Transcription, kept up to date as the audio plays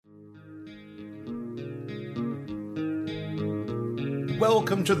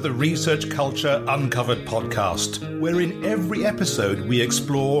Welcome to the Research Culture Uncovered podcast, where in every episode we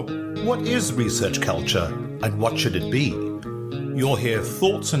explore what is research culture and what should it be. You'll hear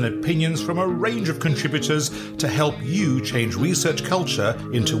thoughts and opinions from a range of contributors to help you change research culture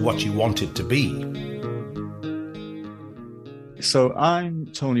into what you want it to be. So I'm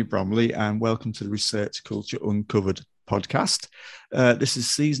Tony Bromley and welcome to the Research Culture Uncovered podcast. This is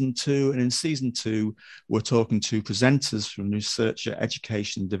season 2, and in season 2 we're talking to presenters from the Researcher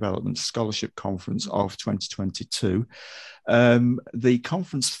Education Development Scholarship Conference of 2022. The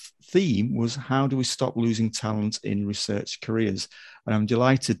conference theme was how do we stop losing talent in research careers? And I'm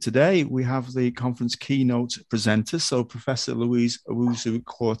delighted today we have the conference keynote presenter, so Professor Louise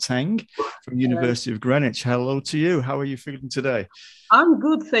Owusu-Kwarteng from University of Greenwich. Hello to you. How are you feeling today? I'm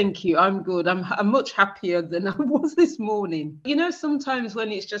good, thank you. I'm good. I'm much happier than I was this morning. You know, sometimes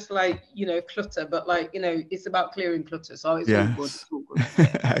when it's just like, clutter, but it's about clearing clutter. So it's all good. It's all good.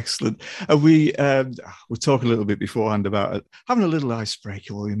 Yeah. Excellent. We talked a little bit beforehand about having a little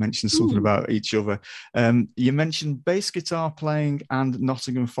icebreaker where we mentioned something about each other. You mentioned bass guitar playing and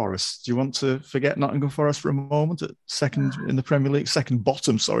Nottingham Forest. Do you want to forget Nottingham Forest for a moment at second in the Premier League? Second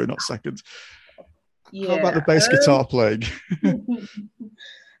bottom, sorry, not second. Yeah. How about the bass guitar playing?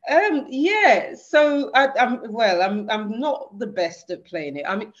 So I'm not the best at playing it.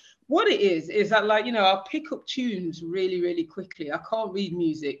 I mean, what it is that I'll pick up tunes really, really quickly. I can't read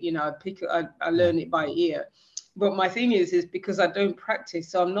music, I learn it by ear. But my thing is because I don't practice,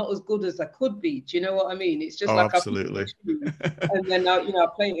 so I'm not as good as I could be. Do you know what I mean? It's just absolutely. And then I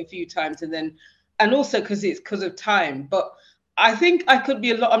play it a few times, and also because of time. But I think I could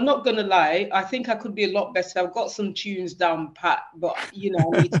be a lot. I'm not going to lie. I think I could be a lot better. I've got some tunes down pat, but I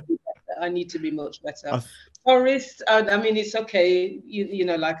need to be better. I need to be much better. Forest, I mean, it's okay.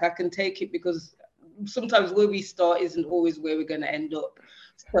 I can take it because sometimes where we start isn't always where we're going to end up.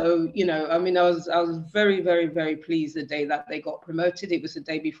 So, I was very, very, very pleased the day that they got promoted. It was the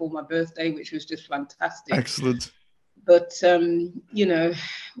day before my birthday, which was just fantastic. Excellent. But,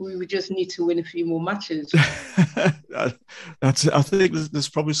 we just need to win a few more matches. I think there's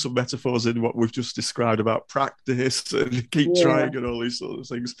probably some metaphors in what we've just described about practice and keep trying and all these sort of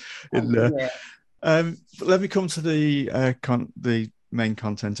things. Let me come to the main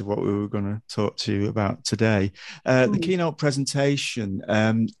content of what we were going to talk to you about today. The keynote presentation,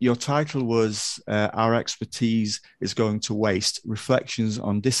 your title was Our Expertise is Going to Waste, Reflections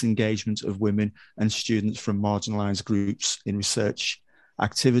on Disengagement of Women and Students from Marginalised Groups in Research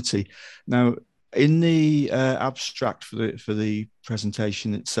Activity. Now, in the abstract for the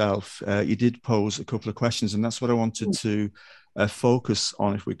presentation itself, you did pose a couple of questions, and that's what I wanted to focus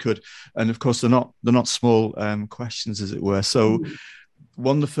on if we could. And of course, they're not small questions, as it were. So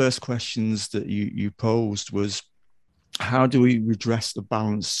one of the first questions that you posed was, how do we redress the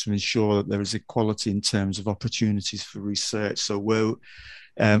balance to ensure that there is equality in terms of opportunities for research? So where,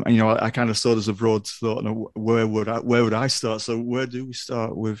 I kind of saw there's a broad thought, where would I start? So where do we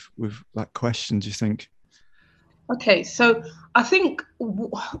start with that question, do you think? Okay, so I think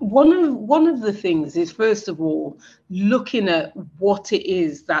one of the things is, first of all, looking at what it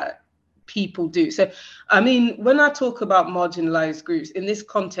is that people do. So, I mean, when I talk about marginalized groups in this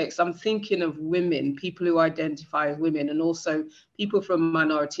context, I'm thinking of women, people who identify as women, and also people from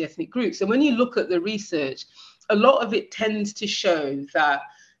minority ethnic groups. And when you look at the research, a lot of it tends to show that,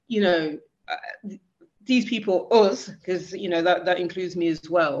 these people, us, because, that includes me as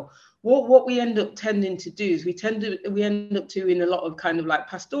well. What we end up tending to do is we end up doing a lot of kind of like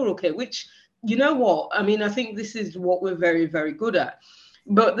pastoral care, which, I think this is what we're very, very good at.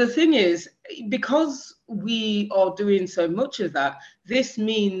 But the thing is, because we are doing so much of that, this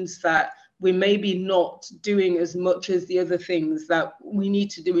means that we're maybe not doing as much as the other things that we need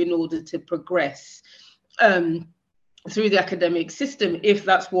to do in order to progress through the academic system, if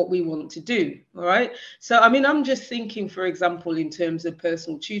that's what we want to do. All right. So, I'm just thinking, for example, in terms of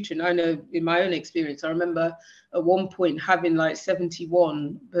personal tutoring. I know in my own experience, I remember at one point having like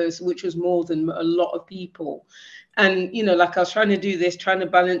 71 person, which was more than a lot of people. And, I was trying to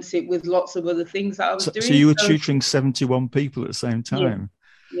balance it with lots of other things that I was doing. So you were tutoring 71 people at the same time?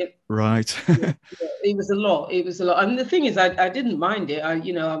 Yeah. Right. It was a lot. And the thing is, I didn't mind it.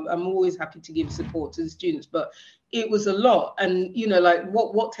 I'm always happy to give support to the students, but it was a lot. And,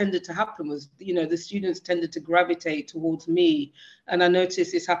 what tended to happen was, the students tended to gravitate towards me. And I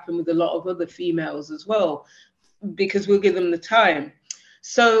noticed this happened with a lot of other females as well, because we'll give them the time.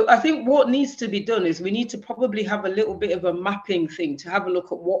 So I think what needs to be done is we need to probably have a little bit of a mapping thing to have a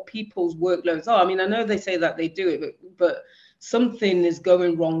look at what people's workloads are. I know they say that they do it, but something is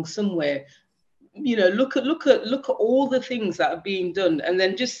going wrong somewhere. look at all the things that are being done, and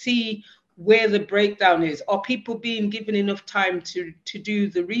then just see where the breakdown is. Are people being given enough time to do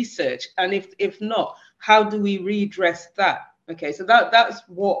the research? And if not, how do we redress that? Okay, so that's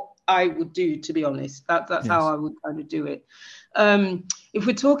what I would do, to be honest. That's how I would kind of do it. If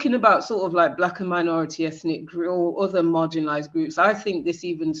we're talking about sort of like Black and minority ethnic or other marginalized groups, I think this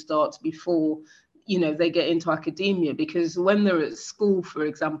even starts before they get into academia, because when they're at school, for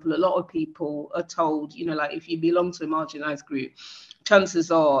example, a lot of people are told, like if you belong to a marginalized group, chances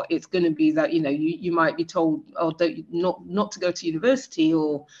are it's going to be that you might be told, oh, not to go to university,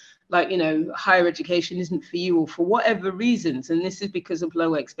 or like higher education isn't for you, or for whatever reasons. And this is because of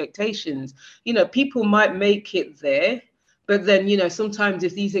low expectations. People might make it there, but then sometimes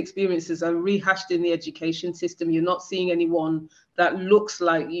if these experiences are rehashed in the education system, you're not seeing anyone that looks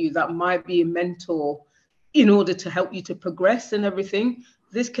like you, that might be a mentor in order to help you to progress and everything.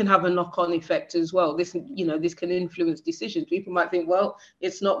 This can have a knock-on effect as well. This can influence decisions. People might think, well,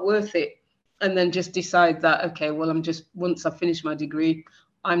 it's not worth it, and then just decide that, okay, well, once I finish my degree,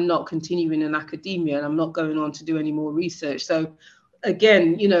 I'm not continuing in academia, and I'm not going on to do any more research. So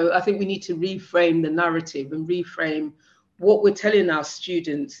again, I think we need to reframe the narrative and reframe what we're telling our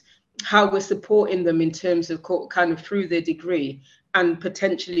students, how we're supporting them in terms of kind of through their degree and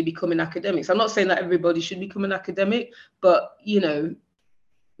potentially becoming academics. I'm not saying that everybody should become an academic, but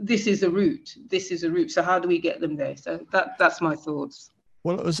this is a route. So how do we get them there? So that's my thoughts.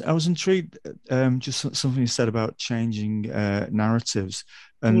 Well, I was intrigued, just something you said about changing narratives.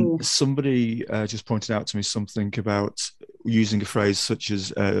 And somebody just pointed out to me something about using a phrase such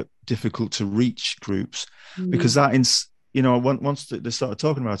as difficult to reach groups, because that once they started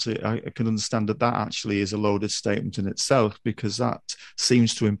talking about it, I can understand that actually is a loaded statement in itself, because that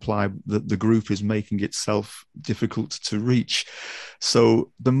seems to imply that the group is making itself difficult to reach.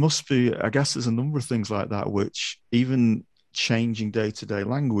 So there must be, I guess there's a number of things like that, which even changing day-to-day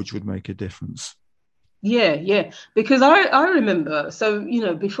language would make a difference. Yeah, because I remember, so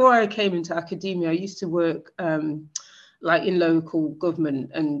before I came into academia, I used to work like in local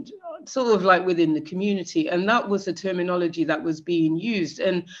government and sort of like within the community, and that was the terminology that was being used.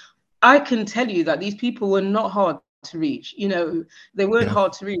 And I can tell you that these people were not hard to reach. They weren't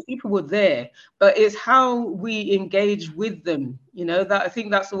hard to reach. People were there, but it's how we engage with them. That I think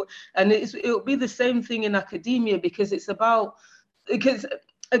that's all. And it'll be the same thing in academia, because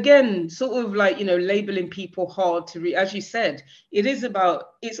again, sort of like labeling people hard to reach, as you said,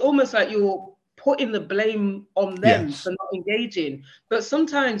 it's almost like you're putting the blame on them for not engaging. But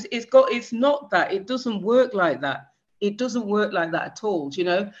sometimes it's not that. It doesn't work like that. It doesn't work like that at all.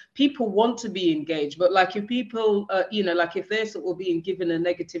 People want to be engaged, but like if people, like if they're sort of being given a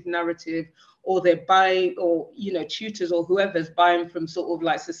negative narrative, or they're buying, or tutors or whoever's buying from sort of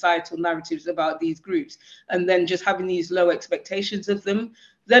like societal narratives about these groups, and then just having these low expectations of them,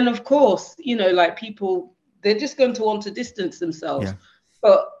 then of course, like people, they're just going to want to distance themselves.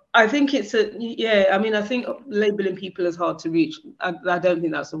 But I think I think labeling people as hard to reach, I don't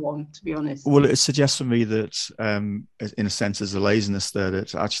think that's the one, to be honest. Well, it suggests for me that, in a sense, there's a laziness there,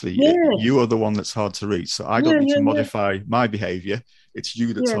 that actually you are the one that's hard to reach. So I don't need to modify my behavior. It's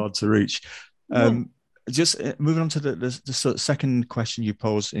you that's hard to reach. Just moving on to the second question you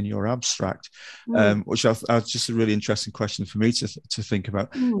posed in your abstract, which I was just a really interesting question for me to think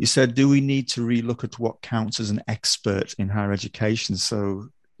about. You said, do we need to relook at what counts as an expert in higher education? So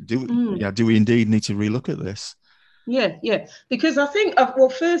do we indeed need to relook at this? Yeah, because I think, well,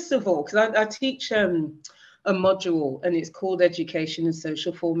 first of all, because I teach a module, and it's called Education and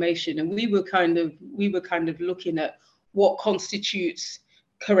Social Formation, and we were kind of looking at what constitutes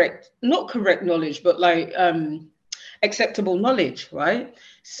not correct knowledge, but like acceptable knowledge, right?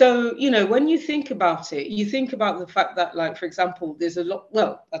 So when you think about it, you think about the fact that, like, for example, there's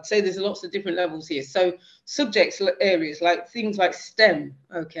lots of different levels here. So subjects areas, like things like STEM,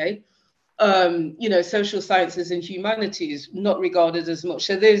 okay, social sciences and humanities, not regarded as much.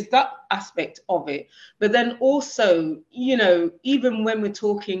 So there's that aspect of it. But then also, even when we're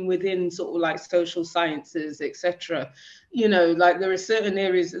talking within sort of like social sciences, etc., like there are certain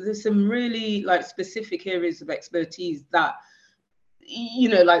areas, there's some really like specific areas of expertise that,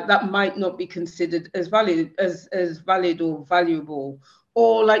 like that might not be considered as valid or valuable.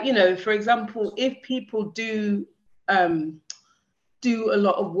 Or like, for example, if people do a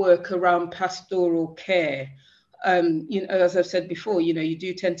lot of work around pastoral care, as I've said before, you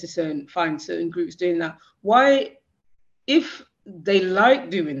do tend to find certain groups doing that. Why, if they like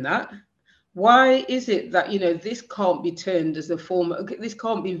doing that, Why is it that, this can't be turned as a form of, this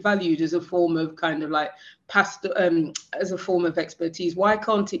can't be valued as a form of kind of like past, as a form of expertise? Why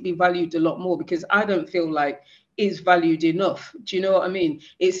can't it be valued a lot more? Because I don't feel like it's valued enough. Do you know what I mean?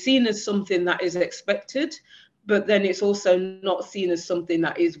 It's seen as something that is expected, but then it's also not seen as something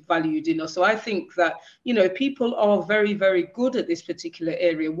that is valued enough. So I think that, people are very, very good at this particular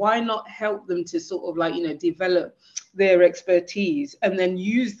area. Why not help them to sort of like, develop their expertise and then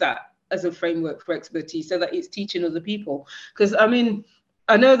use that as a framework for expertise so that it's teaching other people? Because I mean,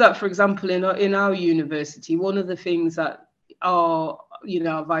 I know that, for example, in our university, one of the things that our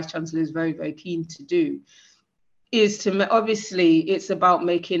vice chancellor is very, very keen to do is to, obviously it's about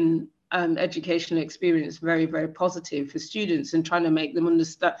making educational experience very, very positive for students and trying to make them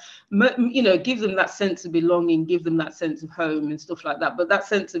understand, give them that sense of belonging, give them that sense of home and stuff like that. But that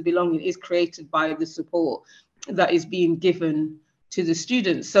sense of belonging is created by the support that is being given to the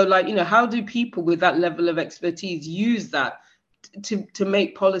students. So like, how do people with that level of expertise use that to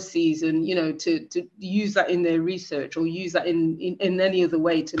make policies and, to use that in their research or use that in any other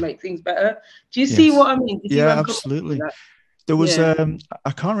way to make things better? Do you see what I mean? Yeah, absolutely. There was yeah.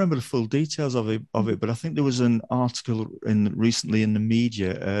 I can't remember the full details of it, but I think there was an article recently in the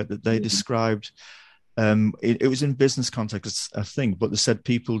media that they described. It was in business context, I think, but they said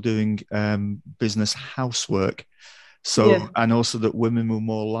people doing business housework. So, and also that women were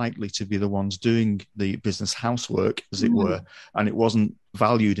more likely to be the ones doing the business housework, as it were, and it wasn't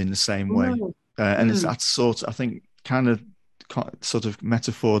valued in the same way. And it's that sort, I think, kind of sort of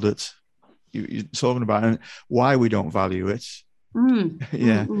metaphor that you're talking about, and why we don't value it.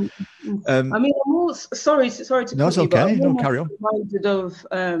 Yeah. I mean, I'm also sorry to no, it's okay. No, carry on. Reminded of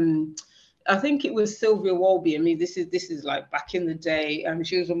I think it was Sylvia Walby. I mean, this is like back in the day.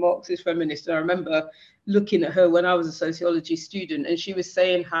 She was a Marxist feminist. I remember looking at her when I was a sociology student, and she was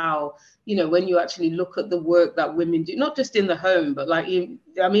saying how, when you actually look at the work that women do, not just in the home, but like,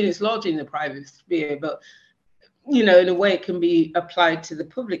 it's largely in the private sphere, but in a way it can be applied to the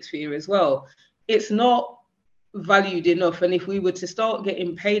public sphere as well. It's not valued enough, and if we were to start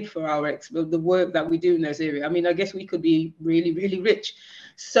getting paid for the work that we do in those areas, I mean, I guess we could be really, really rich.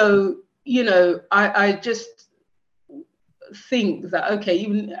 So I just think that,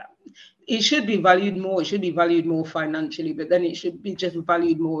 okay, it should be valued more. It should be valued more financially, but then it should be just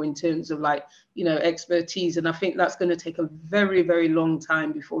valued more in terms of like, expertise. And I think that's going to take a very, very long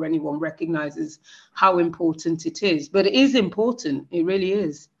time before anyone recognizes how important it is. But it is important. It really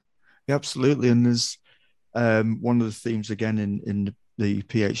is. Yeah, absolutely. And there's one of the themes again in the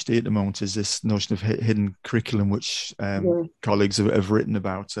PhD at the moment is this notion of hidden curriculum, which colleagues have written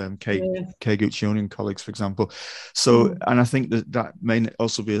about, Kay Guccione and colleagues, for example. So, and I think that may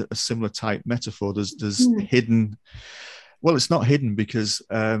also be a similar type metaphor. There's hidden. Well, it's not hidden because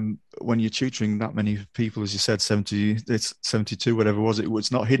when you're tutoring that many people, as you said, 72, whatever it was,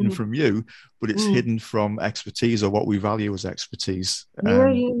 it's not hidden from you, but it's hidden from expertise or what we value as expertise. Yeah.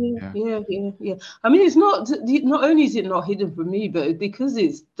 I mean, it's not only is it not hidden from me, but because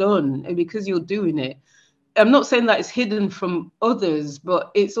it's done and because you're doing it. I'm not saying that it's hidden from others, but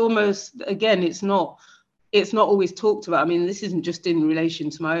it's almost, again, it's not always talked about. I mean, this isn't just in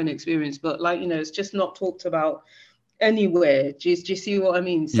relation to my own experience, but like, it's just not talked about anywhere. Do you see what I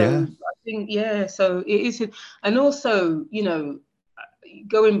mean? So I think, so it is. And also,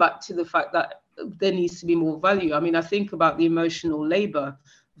 going back to the fact that there needs to be more value. I mean, I think about the emotional labor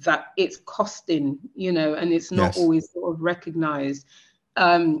that it's costing, and it's not always sort of recognized.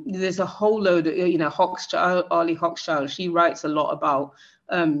 There's a whole load of, Arlie Hochschild, she writes a lot about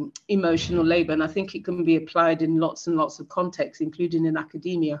emotional labor, and I think it can be applied in lots and lots of contexts, including in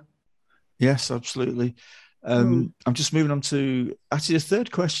academia. Yes, absolutely. I'm just moving on to actually the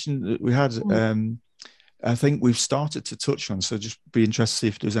third question that we had. I think we've started to touch on, so just be interested to see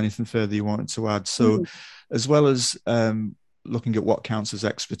if there's anything further you wanted to add. So as well as looking at what counts as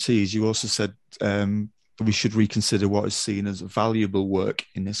expertise, you also said we should reconsider what is seen as valuable work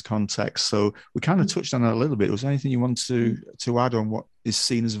in this context. So we kind of touched on that a little bit. Was there anything you want to add on what is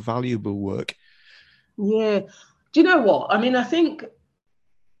seen as valuable work? Yeah. Do you know what? I mean, I think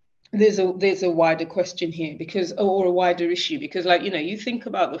there's a wider question here or a wider issue, because like, you think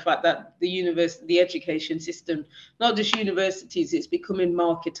about the fact that the education system, not just universities, it's becoming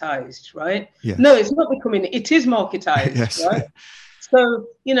marketized, right? Yes. No, it's not becoming, it is marketized, right? So,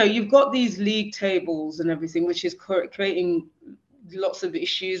 you've got these league tables and everything, which is creating lots of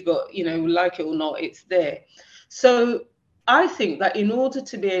issues, but, like it or not, it's there. So I think that in order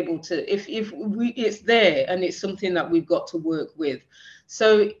to be able to, if it's there and it's something that we've got to work with.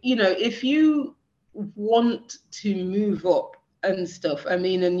 So, if you want to move up and stuff. I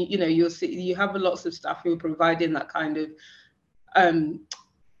mean, and you'll see you have lots of staff who are providing that kind of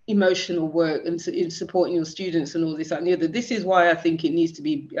emotional work and in supporting your students and all this and the other. This is why I think it needs to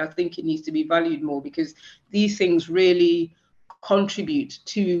be valued more, because these things really contribute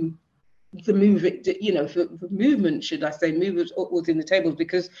to the movement, should I say, movement upwards in the tables,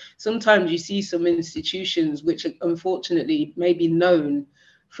 because sometimes you see some institutions which unfortunately may be known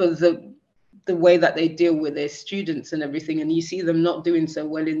for the way that they deal with their students and everything, and you see them not doing so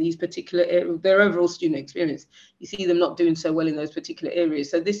well in these particular areas, their overall student experience, you see them not doing so well in those particular areas.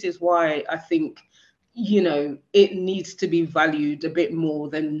 So this is why I think, it needs to be valued a bit more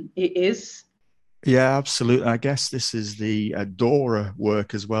than it is. Yeah, absolutely. I guess this is the DORA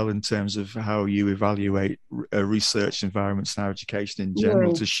work as well, in terms of how you evaluate research environments and our education in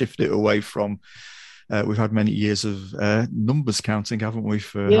general, to shift it away from we've had many years of numbers counting, haven't we,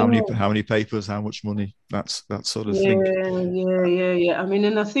 for how many papers, how much money, that sort of thing. I mean,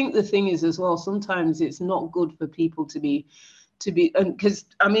 and I think the thing is as well, sometimes it's not good for people to be, because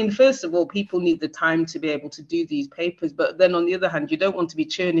I mean, first of all, people need the time to be able to do these papers, but then on the other hand, you don't want to be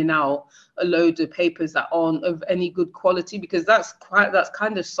churning out a load of papers that aren't of any good quality, because that's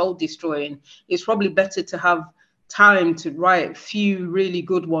kind of soul destroying. It's probably better to have time to write a few really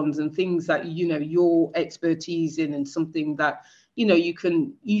good ones and things that your expertise in, and something that you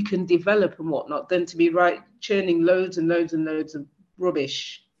can develop and whatnot, than to be churning loads and loads and loads of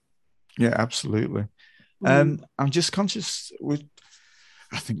rubbish. Yeah, absolutely. I'm just conscious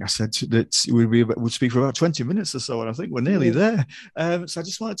I think I said that we'd speak for about 20 minutes or so, and I think we're nearly there. So I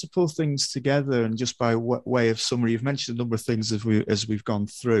just wanted to pull things together, and just by way of summary, you've mentioned a number of things as we've gone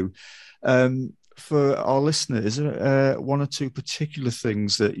through. For our listeners, one or two particular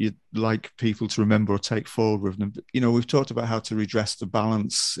things that you'd like people to remember or take forward with them? We've talked about how to redress the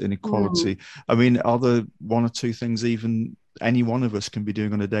balance inequality. I mean, are there one or two things even any one of us can be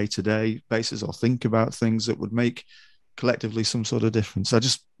doing on a day-to-day basis, or think about things that would make collectively some sort of difference? I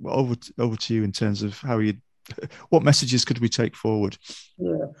just over to you in terms of what messages could we take forward?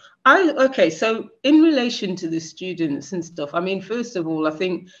 Okay, so in relation to the students and stuff, I mean, first of all, I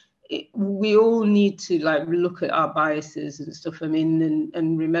think we all need to look at our biases and stuff. I mean,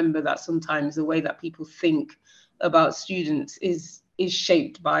 and remember that sometimes the way that people think about students is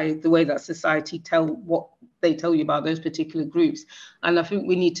shaped by the way that society tell you about those particular groups. And I think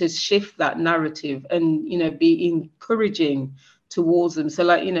we need to shift that narrative and be encouraging towards them. So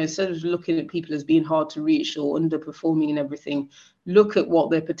instead of looking at people as being hard to reach or underperforming and everything, look at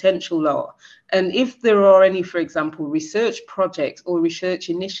what their potential are. And if there are any, for example, research projects or research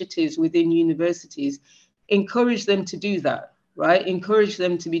initiatives within universities, encourage them to do that, right? Encourage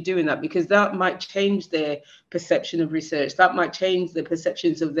them to be doing that, because that might change their perception of research. That might change the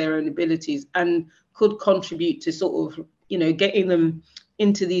perceptions of their own abilities, and could contribute to sort of, getting them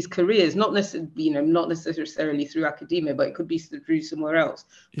into these careers, not necessarily through academia, but it could be through somewhere else,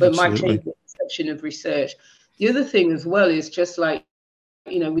 but it might change the perception of research. The other thing as well is just we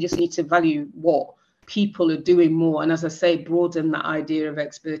just need to value what people are doing more, and as I say, broaden that idea of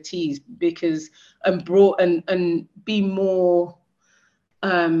expertise, because and be more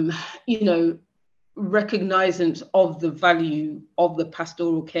recognizant of the value of the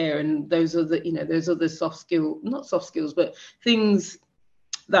pastoral care and those other soft skills, not soft skills, but things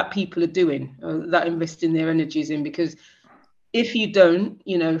that people are doing, that investing their energies in. Because if you don't,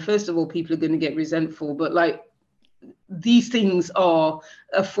 first of all, people are going to get resentful, but these things are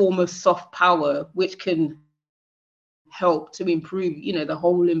a form of soft power which can help to improve, the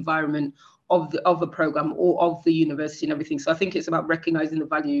whole environment of a program or of the university and everything. So I think it's about recognizing the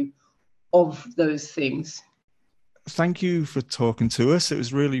value of those things. Thank you for talking to us. It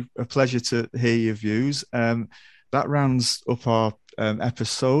was really a pleasure to hear your views. That rounds up our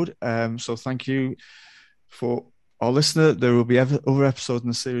episode. So thank you for our listener. There will be other episodes in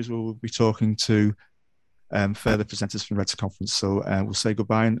the series where we'll be talking to further presenters from Red's Conference. So we'll say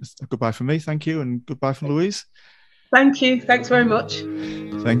goodbye, and goodbye from me. Thank you, and goodbye from Louise. Thank you. Thanks very much.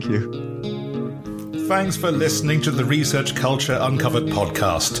 Thank you. Thanks for listening to the Research Culture Uncovered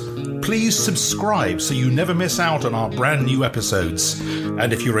podcast. Please subscribe so you never miss out on our brand new episodes.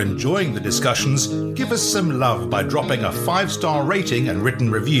 And if you're enjoying the discussions, give us some love by dropping a 5-star rating and written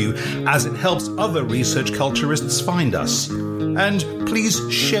review, as it helps other research culturists find us. And please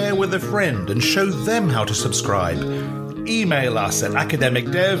share with a friend and show them how to subscribe. Email us at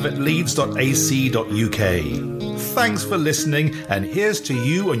academicdev@leeds.ac.uk. Thanks for listening, and here's to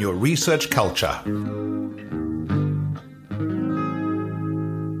you and your research culture.